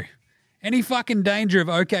next show. Any fucking danger of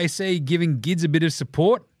OKC giving Gids a bit of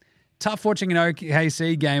support? Tough watching an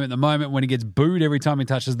OKC game at the moment when he gets booed every time he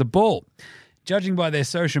touches the ball. Judging by their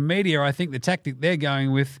social media, I think the tactic they're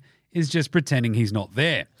going with is just pretending he's not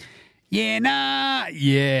there. Yeah.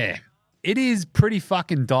 It is pretty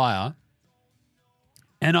fucking dire.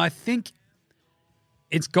 And I think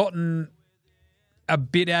it's gotten a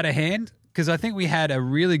bit out of hand because I think we had a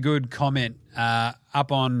really good comment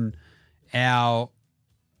up on our,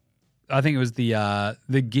 I think it was the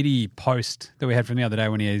Giddy post that we had from the other day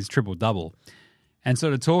when he had his triple-double, and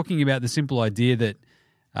sort of talking about the simple idea that,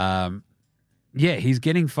 he's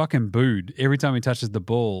getting fucking booed every time he touches the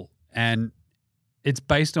ball, and it's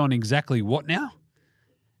based on exactly what now?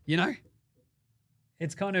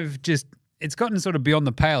 It's kind of just, it's gotten sort of beyond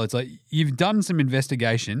the pale. It's like you've done some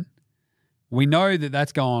investigation. We know that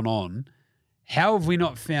that's going on. How have we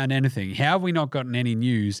not found anything? How have we not gotten any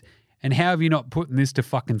news? And how have you not put this to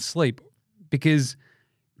fucking sleep? Because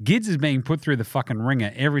Gids is being put through the fucking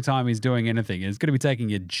ringer every time he's doing anything. It's going to be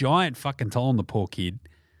taking a giant fucking toll on the poor kid.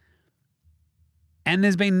 And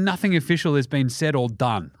there's been nothing official that's been said or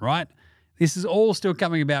done, right? This is all still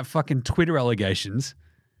coming about fucking Twitter allegations.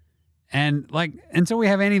 And, like, until we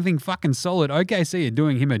have anything fucking solid, OKC are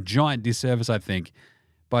doing him a giant disservice, I think,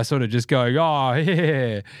 by sort of just going, oh,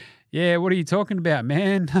 yeah, what are you talking about,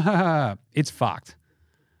 man? It's fucked.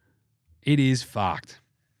 It is fucked.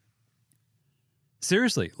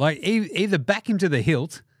 Seriously, like, either back him to the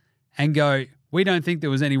hilt and go, we don't think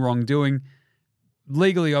there was any wrongdoing.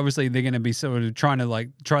 Legally, obviously, they're going to be sort of trying to, like,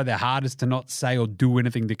 try their hardest to not say or do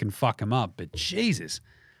anything that can fuck him up. But Jesus,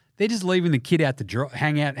 they're just leaving the kid out to dry,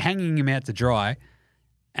 hanging him out to dry,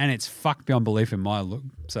 and it's fucked beyond belief in my look.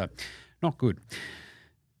 So, not good.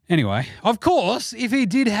 Anyway, of course, if he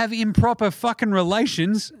did have improper fucking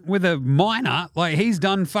relations with a minor, like, he's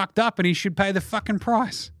done fucked up and he should pay the fucking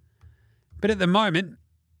price. But at the moment,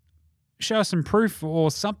 show us some proof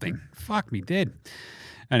or something. Fuck me dead.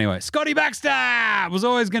 Anyway, Scotty Baxter was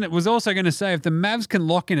also going to say if the Mavs can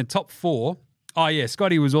lock in a top 4. Oh yeah,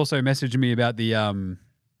 Scotty was also messaging me about the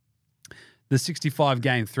 65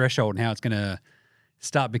 game threshold and how it's going to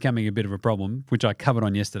start becoming a bit of a problem, which I covered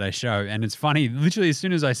on yesterday's show. And it's funny, literally as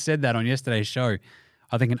soon as I said that on yesterday's show,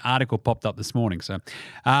 I think an article popped up this morning. So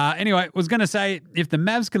anyway, was going to say, if the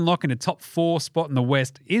Mavs can lock in a top 4 spot in the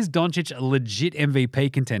West, is Doncic a legit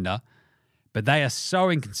MVP contender? But they are so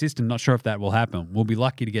inconsistent, not sure if that will happen. We'll be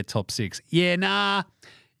lucky to get top 6. Yeah,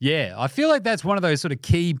 I feel like that's one of those sort of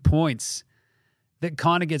key points that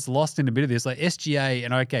kind of gets lost in a bit of this. Like SGA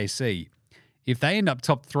and OKC, if they end up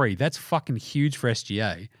top 3, that's fucking huge for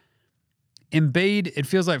SGA. Embiid, it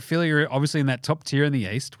feels like Philly are obviously in that top tier in the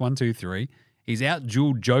East, 1, 2, 3. He's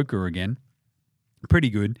out-jeweled Joker again. Pretty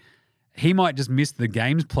good. He might just miss the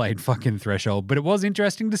games played fucking threshold, but it was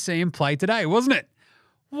interesting to see him play today, wasn't it?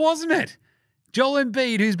 Wasn't it? Joel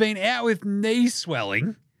Embiid, who's been out with knee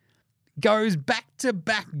swelling, goes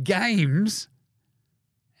back-to-back games,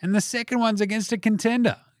 and the second one's against a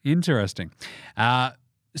contender. Interesting.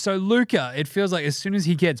 So Luka, it feels like as soon as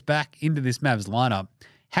he gets back into this Mavs lineup,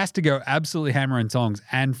 has to go absolutely hammer and tongs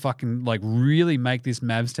and fucking, like, really make this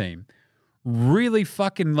Mavs team really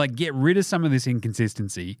fucking, like, get rid of some of this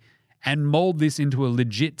inconsistency and mold this into a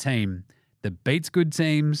legit team that beats good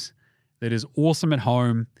teams, that is awesome at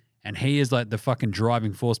home, and he is like the fucking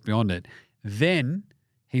driving force beyond it. Then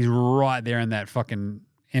he's right there in that fucking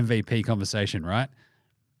MVP conversation, right?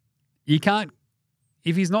 You can't,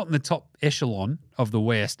 if he's not in the top echelon of the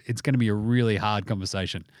West, it's going to be a really hard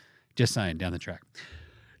conversation. Just saying, down the track.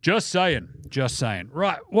 Just saying.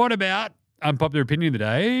 Right, what about unpopular opinion of the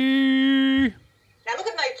day? Now look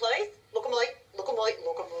at me, please. Look at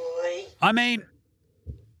me. I mean,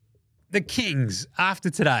 the Kings,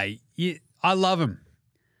 after today, I love them.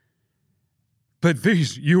 But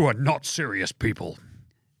you are not serious people.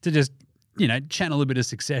 To just, channel a bit of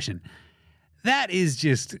Succession. That is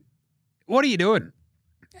just, what are you doing?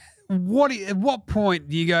 At what point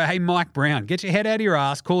do you go, hey, Mike Brown, get your head out of your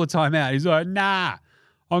ass, call a timeout? He's like, nah,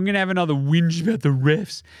 I'm going to have another whinge about the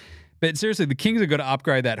refs. But seriously, the Kings have got to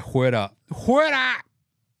upgrade that Huerta,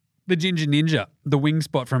 the Ginger Ninja, the wing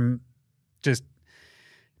spot from just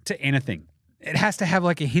to anything. It has to have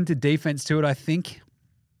like a hint of defense to it, I think,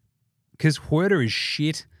 because Huerta is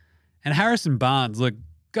shit. And Harrison Barnes, look,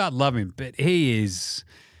 God love him, but he is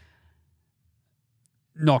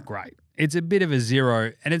not great. It's a bit of a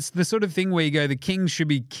zero, and it's the sort of thing where you go, the Kings should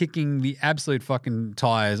be kicking the absolute fucking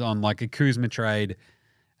tires on like a Kuzma trade.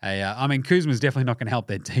 Kuzma's definitely not going to help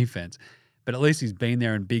their defense, but at least he's been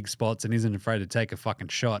there in big spots and isn't afraid to take a fucking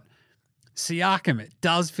shot. Siakam, it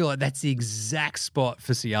does feel like that's the exact spot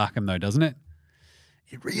for Siakam though, doesn't it?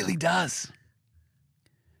 It really does.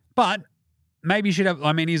 But maybe you should have,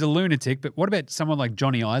 he's a lunatic, but what about someone like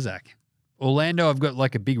Johnny Isaac? Orlando have got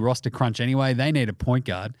like a big roster crunch anyway. They need a point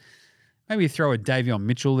guard. Maybe throw a Davion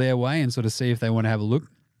Mitchell their way and sort of see if they want to have a look.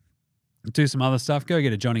 Do some other stuff. Go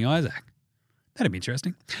get a Johnny Isaac. That'd be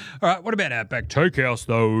interesting. All right, what about Outback Takehouse,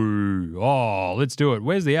 though? Oh, let's do it.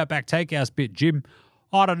 Where's the Outback Takehouse bit, Jim?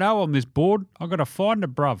 I don't know on this board. I've got to find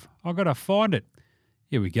it, bruv. I've got to find it.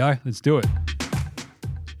 Here we go. Let's do it.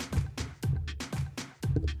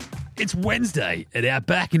 It's Wednesday at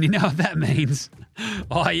Outback, and you know what that means.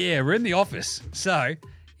 Oh, yeah, we're in the office. So,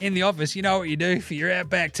 in the office, you know what you do for your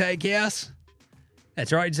Outback Takehouse?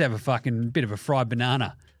 That's right, you just have a fucking bit of a fried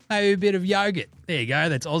banana. Maybe a bit of yogurt. There you go,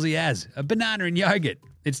 that's Aussie as. A banana and yogurt.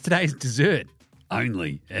 It's today's dessert,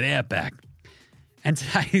 only at Outback. And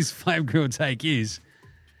today's flame grilled take is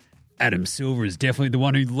Adam Silver is definitely the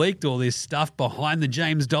one who leaked all this stuff behind the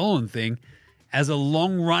James Dolan thing as a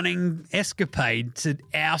long-running escapade to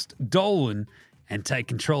oust Dolan and take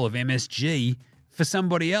control of MSG for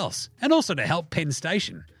somebody else, and also to help Penn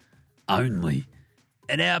Station. Only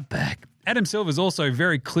at Outback. Adam Silver's also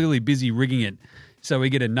very clearly busy rigging it, so we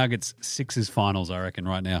get a Nuggets Sixers finals, I reckon,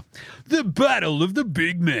 right now. The battle of the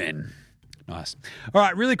big men. Nice. All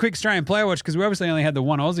right, really quick Australian player watch, because we obviously only had the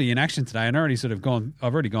one Aussie in action today, and I've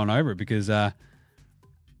already gone over it because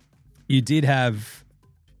you did have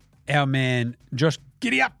our man Josh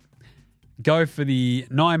Giddey-up go for the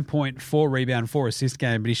 9.4 rebound, 4 assist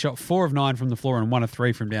game, but he shot 4 of 9 from the floor and 1 of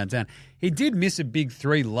 3 from downtown. He did miss a big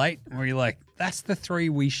 3 late, where you're like, that's the 3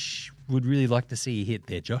 we would really like to see you hit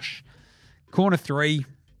there, Josh. Corner 3,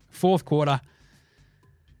 fourth quarter.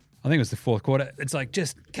 I think it was the fourth quarter. It's like,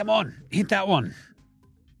 just come on, hit that one.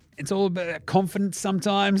 It's all about confidence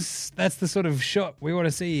sometimes. That's the sort of shot we want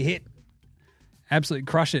to see you hit. Absolutely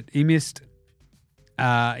crush it. He missed. He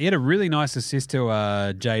had a really nice assist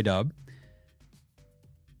to J-Dub.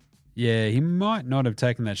 Yeah, he might not have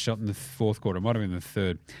taken that shot in the fourth quarter. It might have been the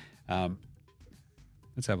third.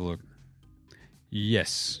 Let's have a look.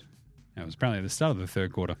 Yes. It was apparently at the start of the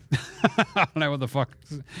third quarter. I don't know what the fuck.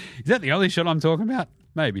 Is that the only shot I'm talking about?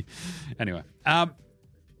 Maybe. Anyway.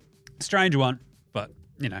 Strange one, but,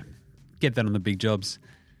 get that on the big jobs.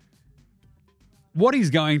 What he's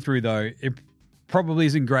going through, though, it probably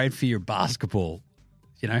isn't great for your basketball,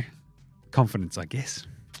 confidence, I guess.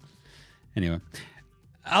 Anyway.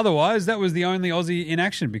 Otherwise, that was the only Aussie in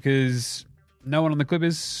action because no one on the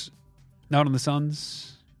Clippers, no one on the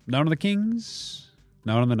Suns, no one on the Kings,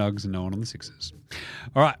 no one on the Nugs, and no one on the Sixers.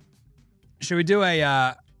 All right. Should we do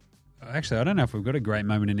a... actually, I don't know if we've got a great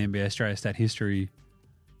moment in NBA Australia stat history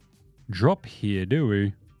drop here, do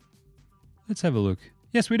we? Let's have a look.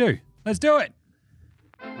 Yes, we do. Let's do it.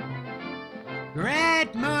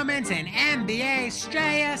 Great moments in NBA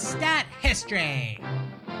Straya stat history.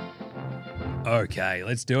 Okay,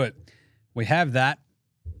 let's do it. We have that.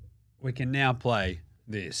 We can now play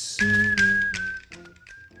this.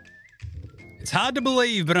 It's hard to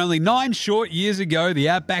believe, but only 9 short years ago, the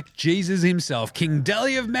Outback Jesus himself, King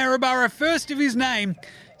Deli of Maryborough, first of his name,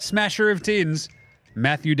 smasher of tins,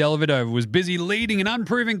 Matthew Dellavedova, was busy leading an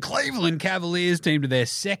unproven Cleveland Cavaliers team to their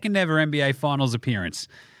second ever NBA Finals appearance,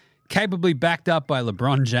 capably backed up by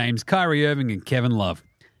LeBron James, Kyrie Irving, and Kevin Love.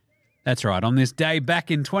 That's right, on this day back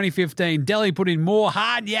in 2015, Delhi put in more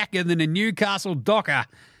hard yakka than a Newcastle Docker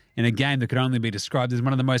in a game that could only be described as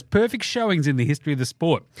one of the most perfect showings in the history of the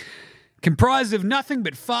sport. Comprised of nothing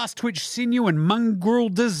but fast-twitch sinew and mongrel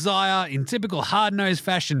desire in typical hard-nosed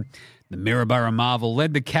fashion, the Maryborough Marvel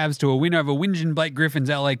led the Cavs to a win over Whingin' Blake Griffin's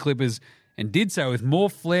LA Clippers and did so with more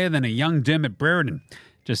flair than a young Dermot Brereton.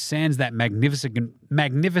 Just sans that magnificent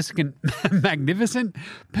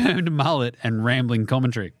permed mullet and rambling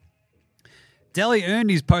commentary. Delhi earned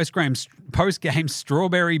his post-game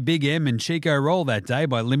strawberry Big M and Chico roll that day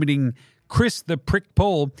by limiting Chris the Prick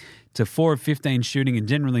Paul to 4 of 15 shooting and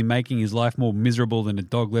generally making his life more miserable than a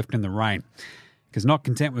dog left in the rain. Because not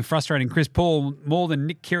content with frustrating Chris Paul more than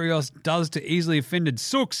Nick Kyrgios does to easily offended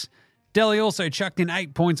Sooks, Delhi also chucked in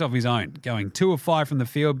 8 points off his own, going 2 of 5 from the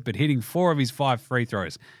field but hitting 4 of his 5 free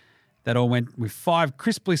throws. That all went with 5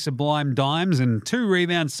 crisply sublime dimes and 2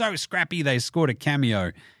 rebounds so scrappy they scored a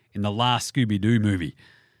cameo in the last Scooby-Doo movie.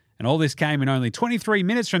 And all this came in only 23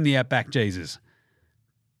 minutes from the Outback Jesus.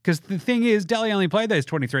 Because the thing is, Delhi only played those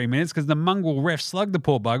 23 minutes because the mongrel ref slugged the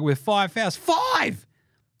poor bugger with 5 fouls. 5!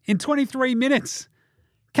 In 23 minutes.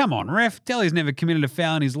 Come on, ref. Delhi's never committed a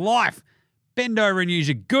foul in his life. Bend over and use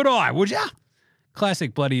your good eye, would ya?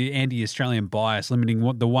 Classic bloody anti-Australian bias limiting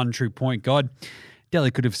the one true point god.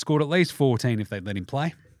 Delhi could have scored at least 14 if they'd let him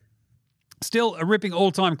play. Still, a ripping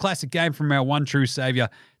all-time classic game from our one true saviour,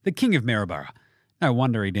 the King of Maryborough. No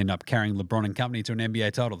wonder he'd end up carrying LeBron and company to an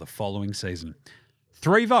NBA title the following season.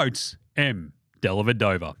 3 votes, M.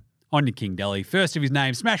 Dellavedova. On your King Delhi, first of his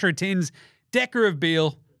name, smasher of tins, decker of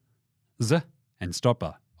Beal, and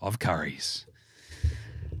stopper of curries.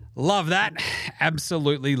 Love that.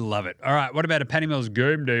 Absolutely love it. All right, what about a Paddy Mills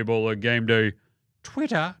Game Day Baller Game Day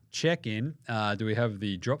Twitter check-in? Do we have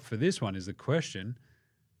the drop for this one is the question.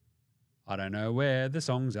 I don't know where the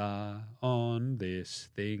songs are on this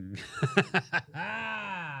thing.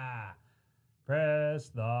 Press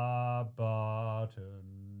the button,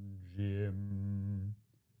 Jim.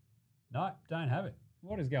 No, don't have it.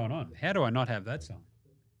 What is going on? How do I not have that song?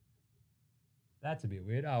 That's a bit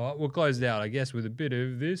weird. Oh, well, we'll close it out, I guess, with a bit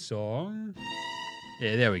of this song.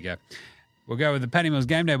 Yeah, there we go. We'll go with the Paddy Mills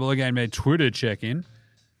Game Day Ball Game Day Twitter check-in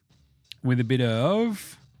with a bit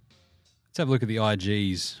of... Let's have a look at the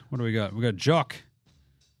IGs. What do we got? We got Jock.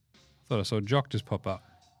 I thought I saw Jock just pop up.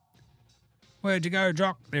 Where'd you go,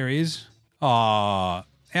 Jock? There he is. Out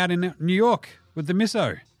in New York with the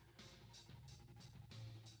Misso.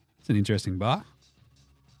 It's an interesting bar.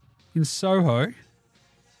 In Soho.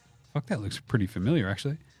 Fuck, that looks pretty familiar,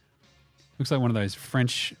 actually. Looks like one of those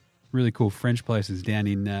French, really cool French places down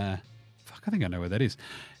in... I think I know where that is.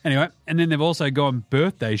 Anyway, and then they've also gone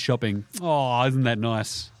birthday shopping. Oh, isn't that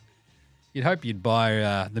nice? You'd hope you'd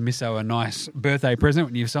buy the Misso a nice birthday present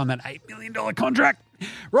when you've signed that $8 million contract.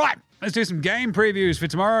 Right, let's do some game previews for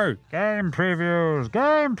tomorrow. Game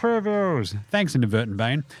previews. Thanks, Inadvertent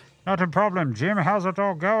Bane. Not a problem, Jim. How's it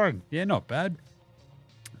all going? Yeah, not bad.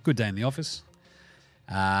 Good day in the office.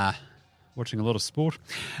 Watching a lot of sport.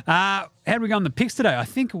 How did we go on the picks today? I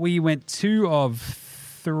think we went 2 of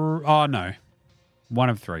 3. Oh, no. 1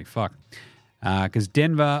 of 3. Fuck. Because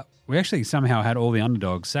Denver, we actually somehow had all the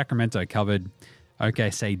underdogs. Sacramento covered.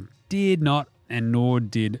 OKC did not, and nor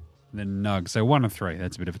did the Nugs. So 1 of 3.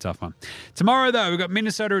 That's a bit of a tough one. Tomorrow, though, we've got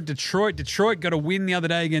Minnesota at Detroit. Detroit got a win the other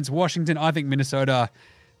day against Washington. I think Minnesota,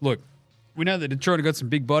 look, we know that Detroit have got some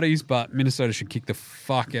big bodies, but Minnesota should kick the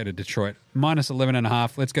fuck out of Detroit. Minus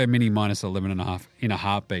 11.5. Let's go mini minus 11.5 in a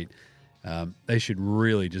heartbeat. They should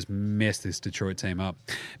really just mess this Detroit team up.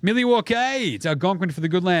 Milwaukee, it's Algonquin for the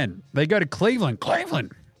good land. They go to Cleveland.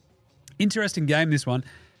 Interesting game, this one.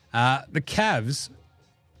 The Cavs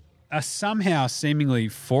are somehow seemingly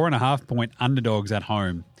 4.5-point underdogs at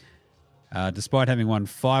home, despite having won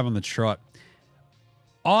 5 on the trot.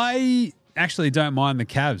 I actually don't mind the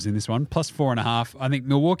Cavs in this one, plus 4.5. I think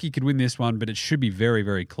Milwaukee could win this one, but it should be very,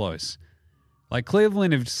 very close. Like,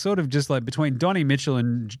 Cleveland have sort of just like between Donnie Mitchell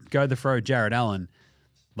and go the throw Jared Allen,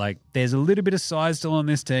 like, there's a little bit of size still on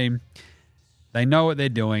this team. They know what they're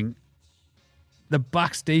doing. The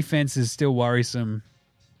Bucks defense is still worrisome.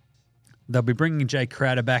 They'll be bringing Jay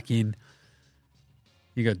Crowder back in.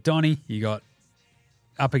 You got Donnie. You got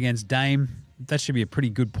up against Dame. That should be a pretty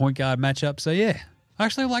good point guard matchup. So, yeah, I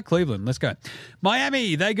actually like Cleveland. Let's go.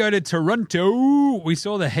 Miami, they go to Toronto. We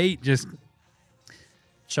saw the Heat just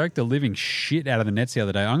choked the living shit out of the Nets the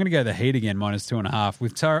other day. I'm going to go the Heat again, minus 2.5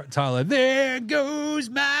 with Tyler. There goes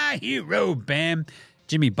my hero. Bam.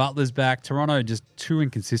 Jimmy Butler's back. Toronto just too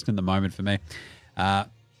inconsistent at the moment for me.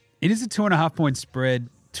 It is a 2.5-point spread.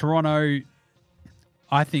 Toronto,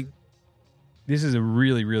 I think this is a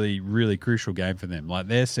really, really, really crucial game for them. Like,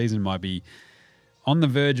 their season might be on the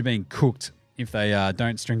verge of being cooked if they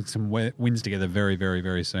don't string some wins together very, very,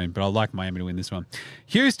 very soon. But I like Miami to win this one.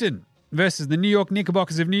 Houston versus the New York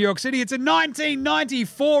Knickerbockers of New York City. It's a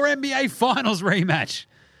 1994 NBA Finals rematch.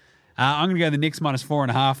 I'm going to go the Knicks minus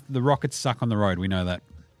 4.5. The Rockets suck on the road. We know that.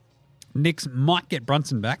 Knicks might get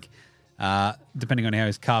Brunson back, depending on how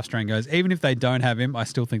his calf strain goes. Even if they don't have him, I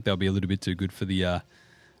still think they'll be a little bit too good for the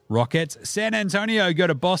Rockets. San Antonio go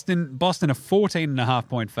to Boston. Boston are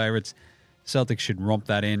 14.5-point favorites. Celtics should romp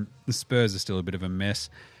that in. The Spurs are still a bit of a mess.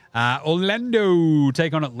 Orlando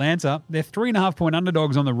take on Atlanta. They're 3.5-point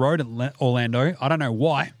underdogs on the road at Orlando. I don't know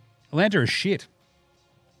why. Atlanta is shit.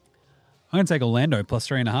 I'm going to take Orlando plus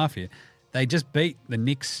 3.5 here. They just beat the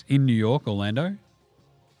Knicks in New York, Orlando,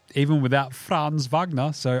 even without Franz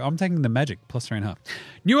Wagner. So I'm taking the Magic plus 3.5.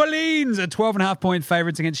 New Orleans are 12.5-point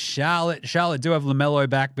favorites against Charlotte. Charlotte do have LaMelo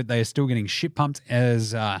back, but they are still getting shit pumped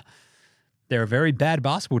as they're a very bad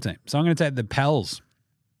basketball team. So I'm going to take the Pels.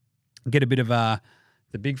 Get a bit of the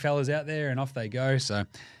big fellas out there, and off they go. So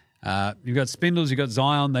you've got Spindles, you've got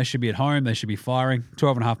Zion. They should be at home. They should be firing.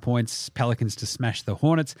 12.5 points. Pelicans to smash the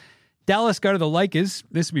Hornets. Dallas go to the Lakers.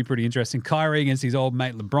 This would be pretty interesting. Kyrie against his old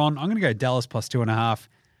mate LeBron. I'm going to go Dallas plus 2.5.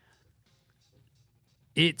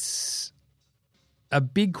 It's a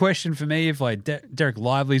big question for me if like Derek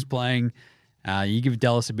Lively's playing. You give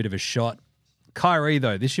Dallas a bit of a shot. Kyrie,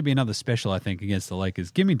 though, this should be another special, I think, against the Lakers.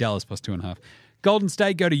 Give me Dallas plus 2.5. Golden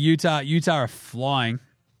State go to Utah. Utah are flying.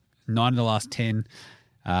 9 of the last 10.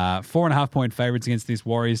 4.5-point favorites against this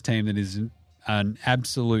Warriors team that is an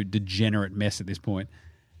absolute degenerate mess at this point.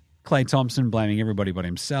 Klay Thompson blaming everybody but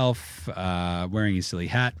himself, wearing his silly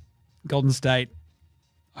hat. Golden State,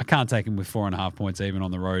 I can't take him with 4.5 points even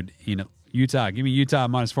on the road in Utah. Give me Utah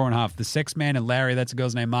minus 4.5. The Sex Man and Larry, that's a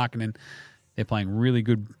girl's name, Markkinen. They're playing really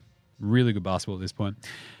good basketball at this point.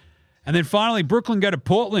 And then finally, Brooklyn go to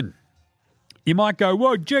Portland. You might go,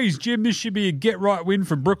 whoa, geez, Jim, this should be a get-right win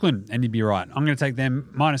for Brooklyn. And you'd be right. I'm going to take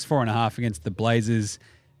them minus 4.5 against the Blazers.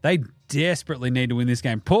 They desperately need to win this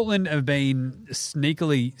game. Portland have been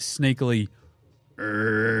sneakily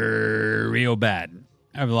real bad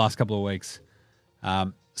over the last couple of weeks.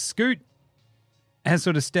 Scoot has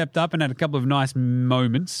sort of stepped up and had a couple of nice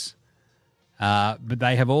moments. But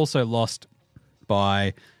they have also lost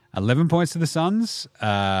by 11 points to the Suns.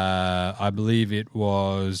 I believe it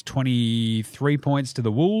was 23 points to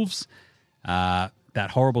the Wolves. That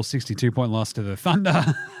horrible 62-point loss to the Thunder.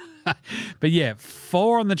 But yeah,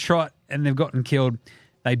 4 on the trot, and they've gotten killed.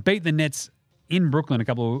 They beat the Nets in Brooklyn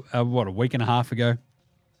a week and a half ago.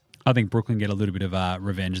 I think Brooklyn get a little bit of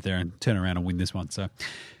revenge there and turn around and win this one. So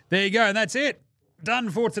there you go, and that's it.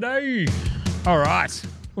 Done for today. All right.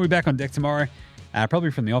 We'll be back on deck tomorrow.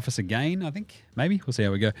 Probably from the office again, I think. Maybe. We'll see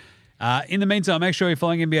how we go. In the meantime, make sure you're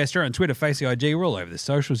following NBA Straya on Twitter, Facebook, IG. We're all over the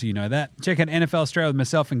socials, you know that. Check out NFL Straya with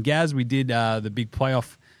myself and Gaz. We did the big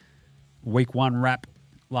playoff week 1 wrap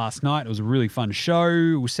last night. It was a really fun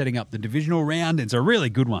show. We're setting up the divisional round. It's a really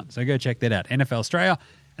good one, so go check that out. NFL Straya.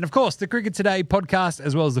 And, of course, the Cricket Today podcast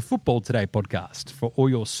as well as the Football Today podcast for all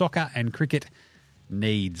your soccer and cricket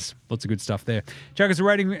needs. Lots of good stuff there. Chuck us a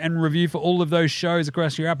rating and review for all of those shows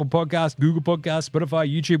across your Apple Podcast, Google Podcast, Spotify,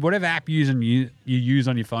 YouTube, whatever app you use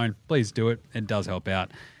on your phone. Please do it. It does help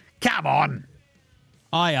out. Come on.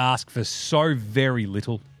 I ask for so very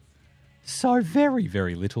little. So very,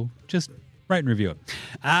 very little. Just rate and review it.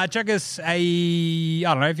 Chuck us I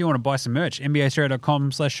don't know, if you want to buy some merch,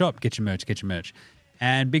 nbastraya.com/shop. Get your merch.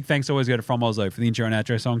 And big thanks always go to From Oslo for the intro and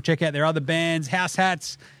outro song. Check out their other bands, House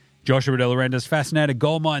Hats, Joshua De Laurentiis, Fascinator,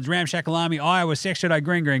 Gold Mines, Ramshackle Army, Iowa, Sex Shadow,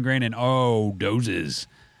 Green, and Dozers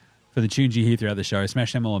for the tunes you hear throughout the show.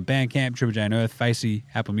 Smash them all on Bandcamp, Triple J and Earth, Facey,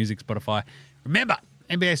 Apple Music, Spotify. Remember,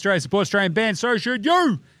 NBA Straya supports Australian bands, so should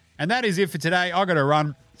you. And that is it for today. I got to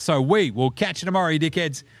run, so we will catch you tomorrow, you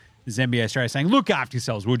dickheads. This is NBA Straya saying, look after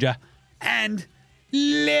yourselves, would ya? And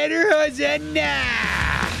later, Hosanna!